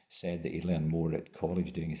 said that he learned more at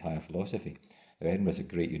college doing his higher philosophy. Now, Edinburgh is a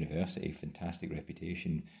great university, fantastic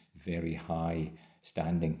reputation, very high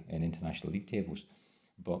standing in international league tables,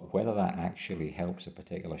 but whether that actually helps a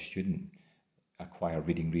particular student acquire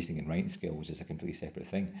reading, reasoning and writing skills is a completely separate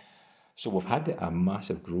thing. So we've had a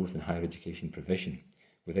massive growth in higher education provision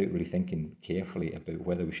without really thinking carefully about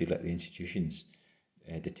whether we should let the institutions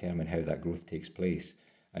determine how that growth takes place,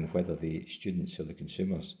 and whether the students or the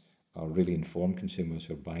consumers are really informed consumers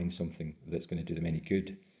who are buying something that's going to do them any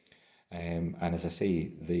good. And as I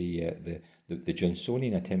say, the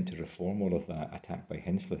Johnsonian attempt to reform all of that, attacked by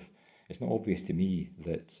Hinsliff, it's not obvious to me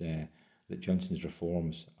that Johnson's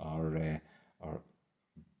reforms are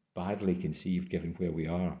badly conceived given where we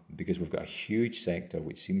are, because we've got a huge sector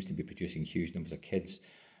which seems to be producing huge numbers of kids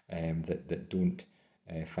that don't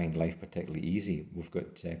find life particularly easy. We've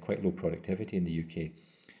got quite low productivity in the UK.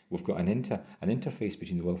 We've got an interface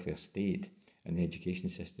between the welfare state and the education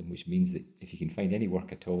system, which means that if you can find any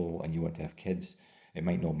work at all and you want to have kids, it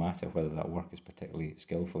might not matter whether that work is particularly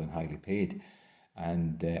skillful and highly paid.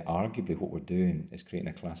 And arguably what we're doing is creating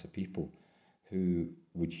a class of people who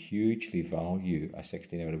would hugely value a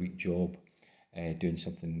 16-hour-a-week job doing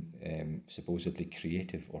something supposedly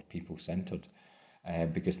creative or people-centred,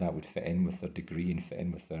 because that would fit in with their degree and fit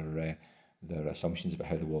in with their assumptions about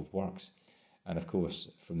how the world works. And of course,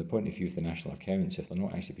 from the point of view of the national accounts, if they're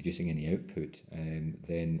not actually producing any output,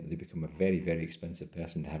 then they become a very, very expensive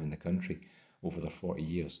person to have in the country over their 40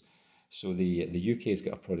 years. So the UK has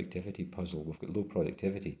got a productivity puzzle. We've got low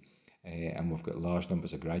productivity, and we've got large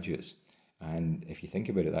numbers of graduates. And if you think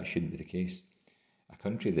about it, that shouldn't be the case. A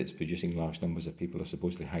country that's producing large numbers of people who are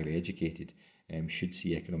supposedly highly educated should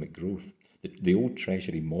see economic growth. The old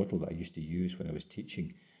Treasury model that I used to use when I was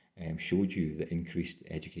teaching showed you that increased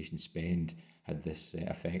education spend had this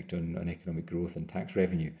effect on economic growth and tax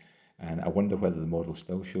revenue. And I wonder whether the model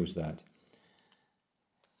still shows that.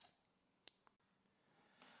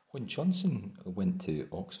 When Johnson went to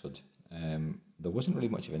Oxford, there wasn't really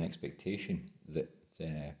much of an expectation that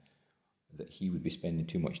he would be spending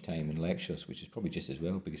too much time in lectures, which is probably just as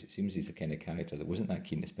well, because it seems he's the kind of character that wasn't that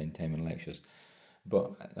keen to spend time in lectures.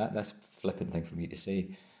 But that's a flippant thing for me to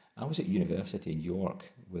say. I was at university in York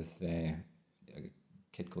with a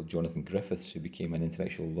kid called Jonathan Griffiths, who became an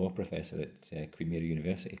intellectual law professor at Queen Mary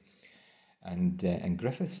University. And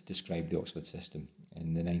Griffiths described the Oxford system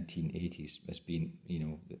in the 1980s as being,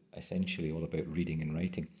 essentially all about reading and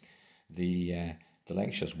writing. The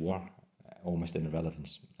lectures were almost an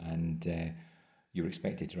irrelevance, and you were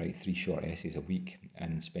expected to write 3 short essays a week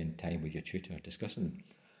and spend time with your tutor discussing them.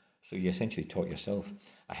 So you essentially taught yourself.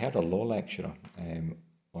 I heard a law lecturer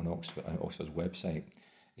on Oxford's website.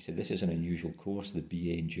 He said this is an unusual course, the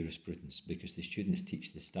BA in jurisprudence, because the students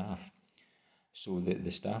teach the staff. So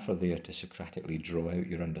the staff are there to Socratically draw out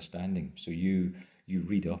your understanding. So you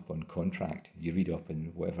read up on contract, you read up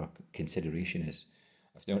on whatever consideration is.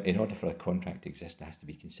 In order for a contract to exist, there has to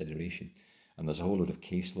be consideration. And there's a whole lot of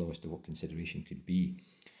case law as to what consideration could be.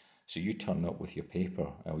 So you turn up with your paper,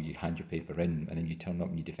 or you hand your paper in, and then you turn up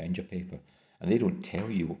and you defend your paper. And they don't tell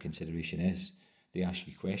you what consideration is. They ask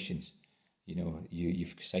you questions.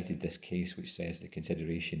 You've cited this case which says that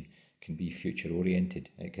consideration can be future oriented.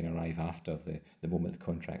 It can arrive after the moment the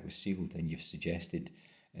contract was sealed, and you've suggested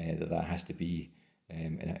that has to be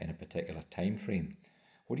in a particular time frame.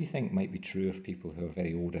 What do you think might be true of people who are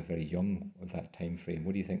very old or very young of that time frame?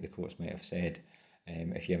 What do you think the courts might have said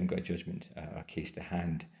if you haven't got a judgment or a case to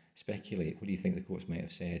hand? Speculate. What do you think the courts might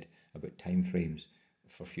have said about time frames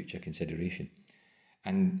for future consideration?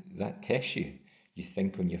 And that tests you. You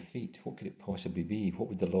think on your feet. What could it possibly be? What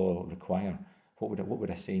would the law require? What would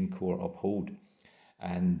a sane court uphold?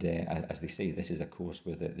 And as they say, this is a course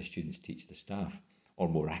where the students teach the staff, or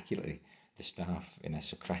more accurately, the staff in a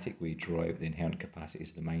Socratic way draw out the inherent capacities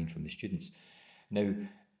of the mind from the students. Now,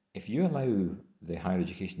 if you allow the higher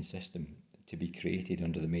education system to be created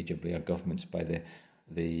under the Major Blair governments by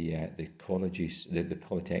the colleges, the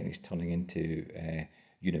polytechnics turning into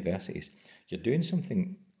universities, you're doing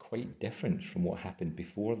something quite different from what happened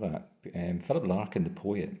before that. Philip Larkin, the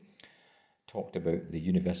poet, talked about the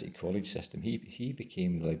university college system. He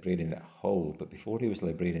became the librarian at Hull, but before he was a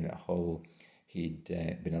librarian at Hull, he'd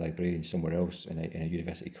been a librarian somewhere else in a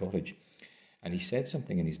university college. And he said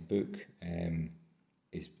something in his book.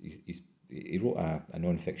 He wrote a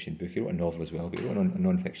non-fiction book. He wrote a novel as well, but he wrote a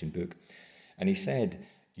non-fiction book. And he said,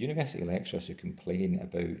 university lecturers who complain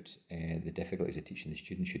about the difficulties of teaching the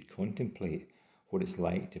students should contemplate what it's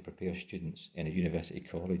like to prepare students in a university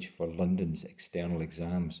college for London's external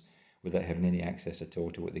exams without having any access at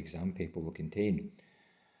all to what the exam paper will contain.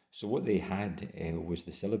 So what they had was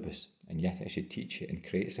the syllabus, and yet I should teach it and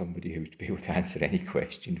create somebody who would be able to answer any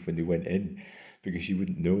question when they went in, because you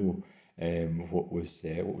wouldn't know what was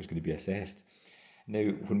going to be assessed. Now,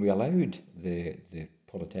 when we allowed the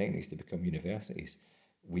polytechnics to become universities,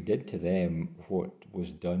 we did to them what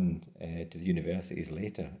was done to the universities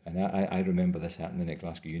later. And I remember this happening at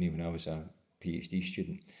Glasgow Uni when I was a PhD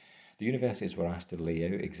student. The universities were asked to lay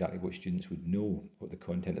out exactly what students would know, what the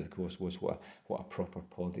content of the course was, what a proper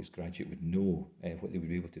politics graduate would know, what they would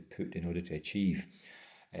be able to put in order to achieve,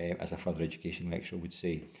 as a further education lecturer would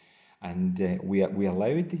say. And we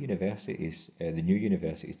allowed the universities, the new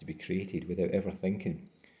universities, to be created without ever thinking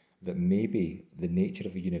that maybe the nature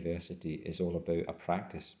of a university is all about a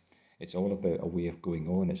practice. It's all about a way of going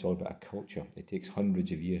on. It's all about a culture. It takes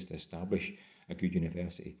hundreds of years to establish a good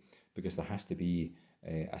university, because there has to be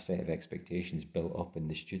a set of expectations built up in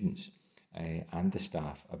the students and the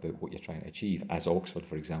staff about what you're trying to achieve, as Oxford,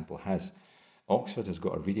 for example, has. Oxford has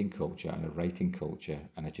got a reading culture and a writing culture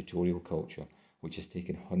and a tutorial culture, which has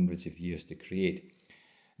taken hundreds of years to create.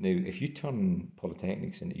 Now, if you turn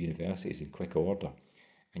polytechnics into universities in quick order,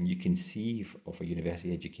 and you conceive of a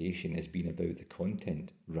university education as being about the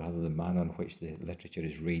content rather than the manner in which the literature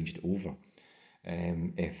is ranged over,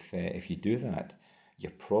 if you do that,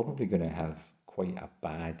 you're probably going to have quite a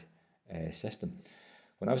bad system.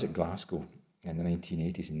 When I was at Glasgow in the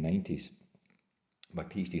 1980s and 90s, my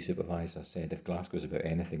PhD supervisor said if Glasgow is about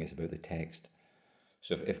anything, it's about the text.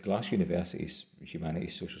 So if Glasgow University's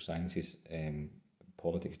Humanities, Social Sciences,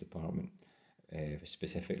 Politics department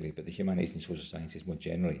specifically, but the Humanities and Social Sciences more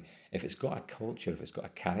generally, if it's got a culture, if it's got a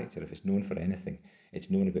character, if it's known for anything, it's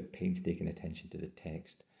known about painstaking attention to the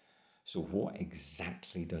text. So what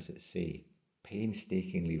exactly does it say?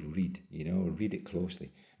 Painstakingly read, read it closely.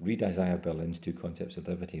 Read Isaiah Berlin's Two Concepts of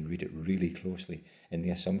Liberty and read it really closely, in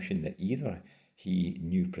the assumption that either he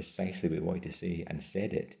knew precisely what he wanted to say and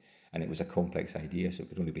said it, and it was a complex idea, so it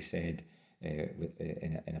could only be said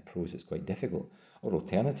in a prose that's quite difficult, or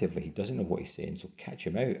alternatively, he doesn't know what he's saying, so catch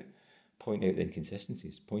him out, point out the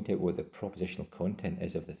inconsistencies, point out what the propositional content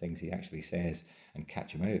is of the things he actually says, and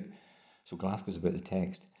catch him out. So Glasgow's about the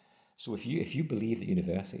text. So if you believe that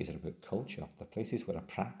universities are about culture, they're places where a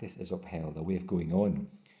practice is upheld, a way of going on,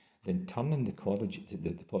 then turning the college,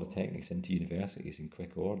 the polytechnics into universities in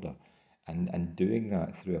quick order, and doing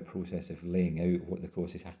that through a process of laying out what the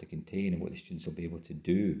courses have to contain and what the students will be able to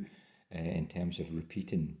do in terms of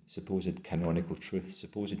repeating supposed canonical truths,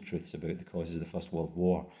 supposed truths about the causes of the First World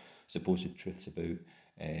War, supposed truths about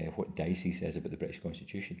what Dicey says about the British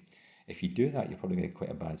Constitution. If you do that, you're probably going to get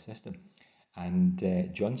quite a bad system.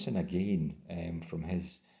 And Johnson, again, from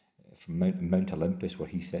Mount Olympus, where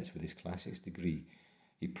he sits with his classics degree,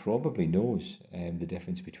 he probably knows the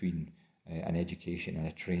difference between an education and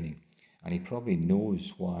a training. And he probably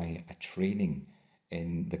knows why a training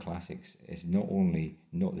in the classics is not only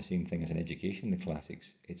not the same thing as an education in the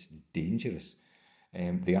classics, it's dangerous.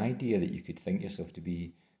 The idea that you could think yourself to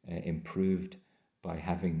be improved by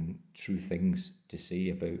having true things to say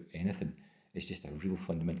about anything is just a real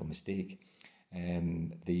fundamental mistake.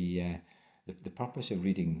 The purpose of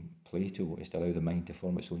reading Plato is to allow the mind to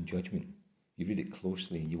form its own judgment. You read it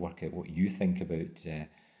closely and you work out what you think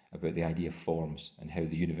about the idea of forms and how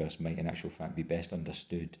the universe might in actual fact be best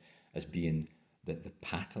understood as being the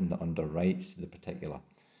pattern that underwrites the particular,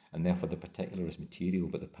 and therefore the particular is material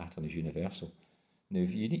but the pattern is universal. Now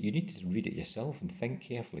you need to read it yourself and think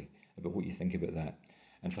carefully about what you think about that.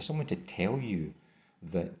 And for someone to tell you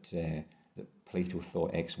that Plato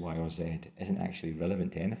thought X, Y or Z isn't actually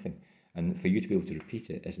relevant to anything, and for you to be able to repeat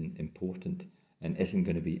it isn't important and isn't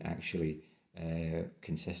going to be actually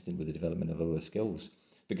consistent with the development of other skills,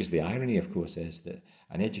 Because the irony, of course, is that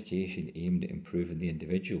an education aimed at improving the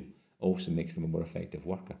individual also makes them a more effective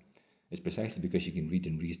worker. It's precisely because you can read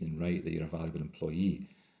and reason and write that you're a valuable employee.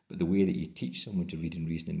 But the way that you teach someone to read and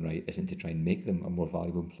reason and write isn't to try and make them a more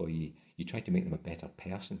valuable employee. You try to make them a better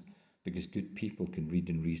person, because good people can read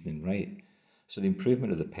and reason and write. So the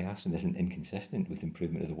improvement of the person isn't inconsistent with the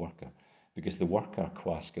improvement of the worker, because the worker,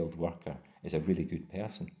 qua skilled worker, is a really good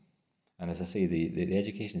person. And as I say, the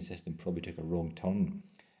education system probably took a wrong turn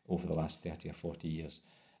over the last 30 or 40 years.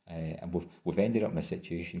 And we've ended up in a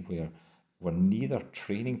situation where we're neither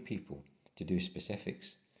training people to do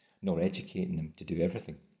specifics, nor educating them to do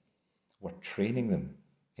everything. We're training them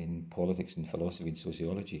in politics and philosophy and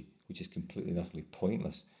sociology, which is completely and utterly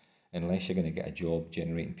pointless unless you're going to get a job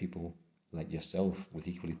generating people like yourself with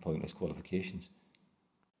equally pointless qualifications.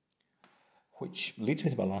 Which leads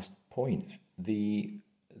me to my last point. The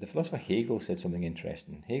philosopher Hegel said something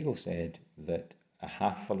interesting. Hegel said that a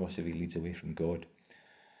half philosophy leads away from God.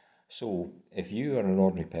 So if you are an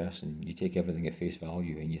ordinary person, you take everything at face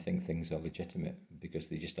value and you think things are legitimate because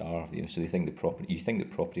they just are. So you think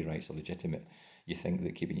that property rights are legitimate. You think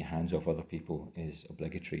that keeping your hands off other people is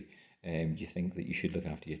obligatory. You think that you should look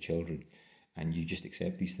after your children, and you just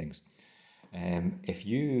accept these things. If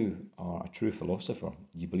you are a true philosopher,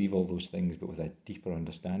 you believe all those things, but with a deeper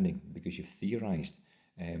understanding, because you've theorized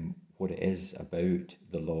what it is about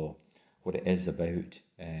the law, what it is about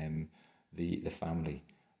the family,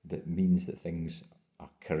 that means that things are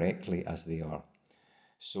correctly as they are.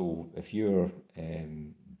 So if you're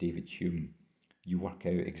David Hume, you work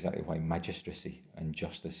out exactly why magistracy and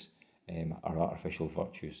justice are artificial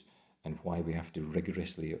virtues, and why we have to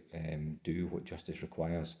rigorously do what justice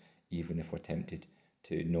requires, even if we're tempted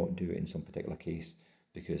to not do it in some particular case,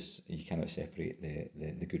 because you cannot separate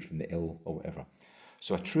the good from the ill or whatever.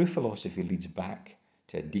 So a true philosophy leads back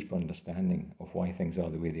to a deep understanding of why things are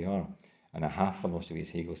the way they are. And a half philosophy, as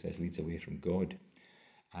Hegel says, leads away from God.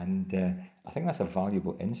 And I think that's a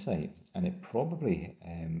valuable insight, and it probably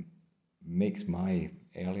makes my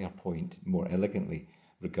earlier point more elegantly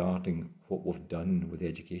regarding what we've done with the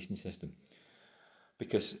education system.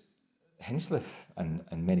 Because Hinsliff and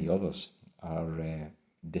many others are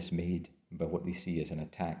dismayed by what they see as an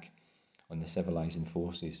attack on the civilising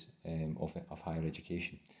forces of higher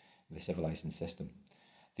education, the civilising system.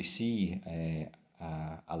 They see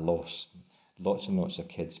a loss. Lots and lots of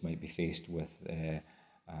kids might be faced with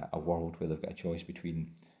a world where they've got a choice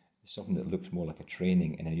between something that looks more like a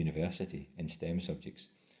training in a university in STEM subjects,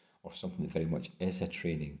 or something that very much is a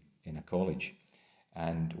training in a college,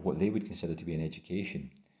 and what they would consider to be an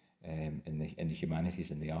education in the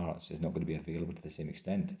humanities and the arts is not going to be available to the same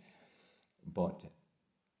extent. But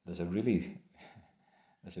there's a really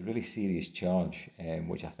serious charge,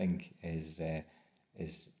 which I think is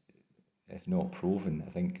if not proven,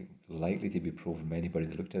 I think likely to be proven by anybody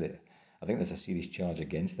that looked at it. I think there's a serious charge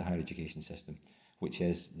against the higher education system, which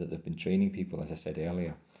is that they've been training people, as I said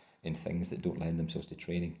earlier, in things that don't lend themselves to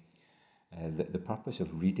training. The purpose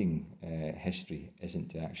of reading history isn't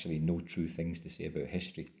to actually know true things to say about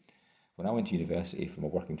history. When I went to university from a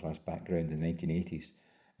working class background in the 1980s,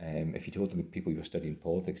 if you told them people you were studying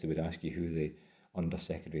politics, they would ask you who the Under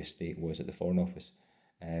Secretary of State was at the Foreign Office.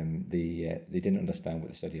 They didn't understand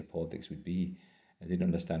what the study of politics would be. They didn't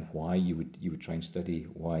understand why you would try and study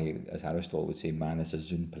why, as Aristotle would say, man is a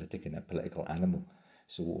zoon politicon, a political animal.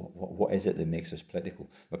 So what is it that makes us political?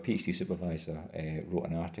 My PhD supervisor wrote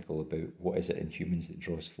an article about what is it in humans that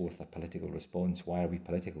draws forth a political response. Why are we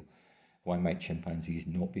political? Why might chimpanzees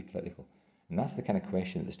not be political? And that's the kind of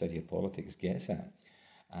question that the study of politics gets at.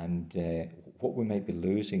 And what we might be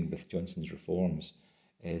losing with Johnson's reforms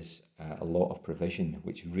is a lot of provision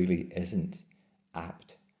which really isn't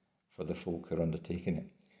apt for the folk who are undertaking it.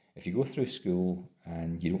 If you go through school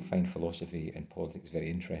and you don't find philosophy and politics very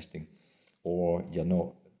interesting, or you're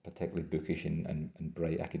not particularly bookish and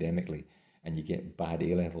bright academically, and you get bad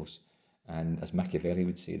A-levels, and as Machiavelli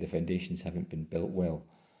would say, the foundations haven't been built well,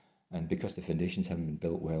 and because the foundations haven't been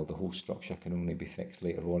built well, the whole structure can only be fixed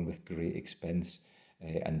later on with great expense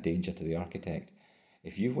and danger to the architect.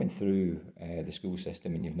 If you've went through the school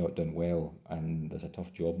system and you've not done well, and there's a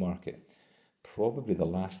tough job market, probably the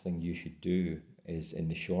last thing you should do is, in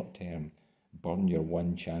the short term, burn your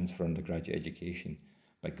one chance for undergraduate education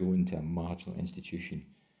by going to a marginal institution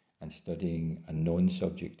and studying a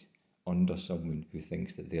non-subject under someone who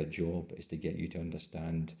thinks that their job is to get you to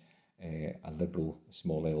understand a liberal,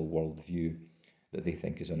 small L worldview that they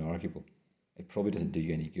think is unarguable. It probably doesn't do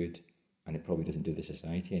you any good, and it probably doesn't do the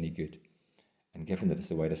society any good. And given that it's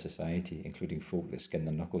the wider society, including folk that skin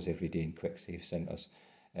their knuckles every day in quick safe centres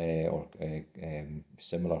or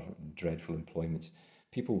similar dreadful employments,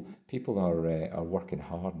 People are working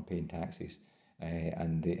hard and paying taxes,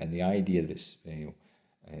 and the idea that it's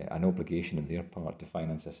an obligation on their part to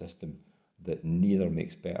finance a system that neither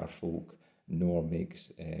makes better folk nor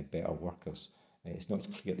makes better workers. It's not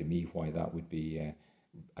clear to me why that would be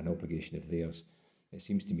an obligation of theirs. It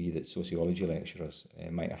seems to me that sociology lecturers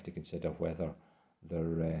might have to consider whether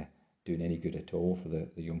they're doing any good at all for the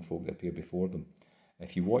young folk that appear before them.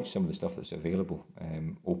 If you watch some of the stuff that's available,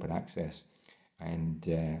 open access, and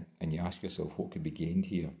you ask yourself what could be gained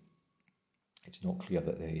here, it's not clear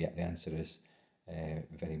that the answer is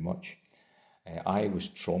very much. I was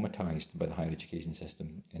traumatised by the higher education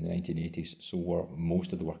system in the 1980s. So were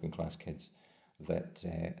most of the working class kids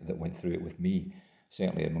that went through it with me.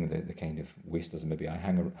 Certainly among the kind of wasters maybe I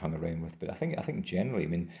hung around with. But I think generally, I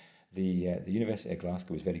mean, the University of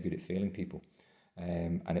Glasgow was very good at failing people.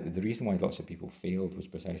 And the reason why lots of people failed was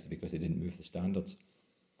precisely because they didn't move the standards.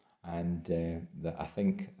 And I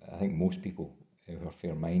think most people who are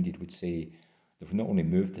fair-minded would say they've not only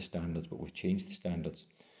moved the standards, but we've changed the standards.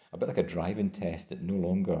 A bit like a driving test that no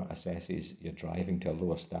longer assesses your driving to a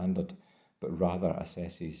lower standard, but rather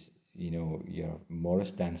assesses, your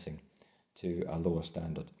Morris dancing to a lower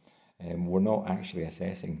standard. We're not actually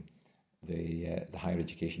assessing the higher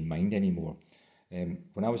education mind anymore.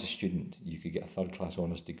 When I was a student, you could get a third-class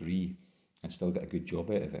honours degree and still get a good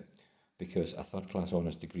job out of it, because a third-class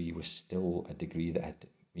honours degree was still a degree that had,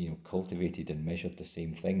 cultivated and measured the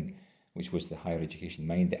same thing, which was the higher education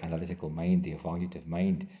mind, the analytical mind, the evaluative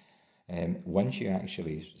mind. Once you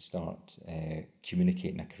actually start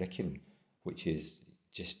communicating a curriculum which is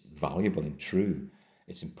just valuable and true,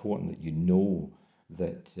 it's important that you know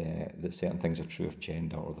that certain things are true of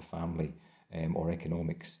gender or the family, or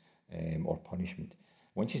economics, or punishment.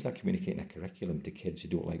 Once you start communicating a curriculum to kids who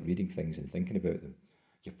don't like reading things and thinking about them,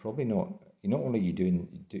 you're probably not. Not only are you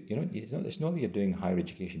doing, it's not that you're doing higher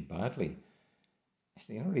education badly. It's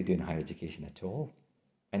that you're not really doing higher education at all,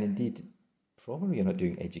 and indeed, probably you're not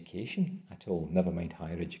doing education at all. Never mind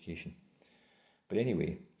higher education. But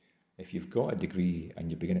anyway, if you've got a degree and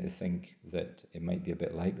you're beginning to think that it might be a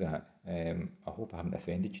bit like that, I hope I haven't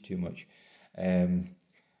offended you too much.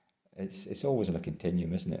 It's always on a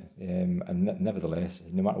continuum, isn't it? And nevertheless,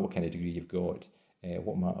 no matter what kind of degree you've got,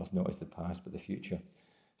 what matters not is the past but the future.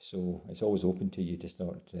 So it's always open to you to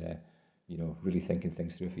start, really thinking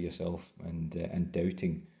things through for yourself, and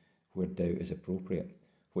doubting where doubt is appropriate,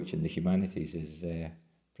 which in the humanities is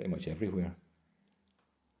pretty much everywhere.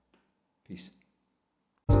 Peace.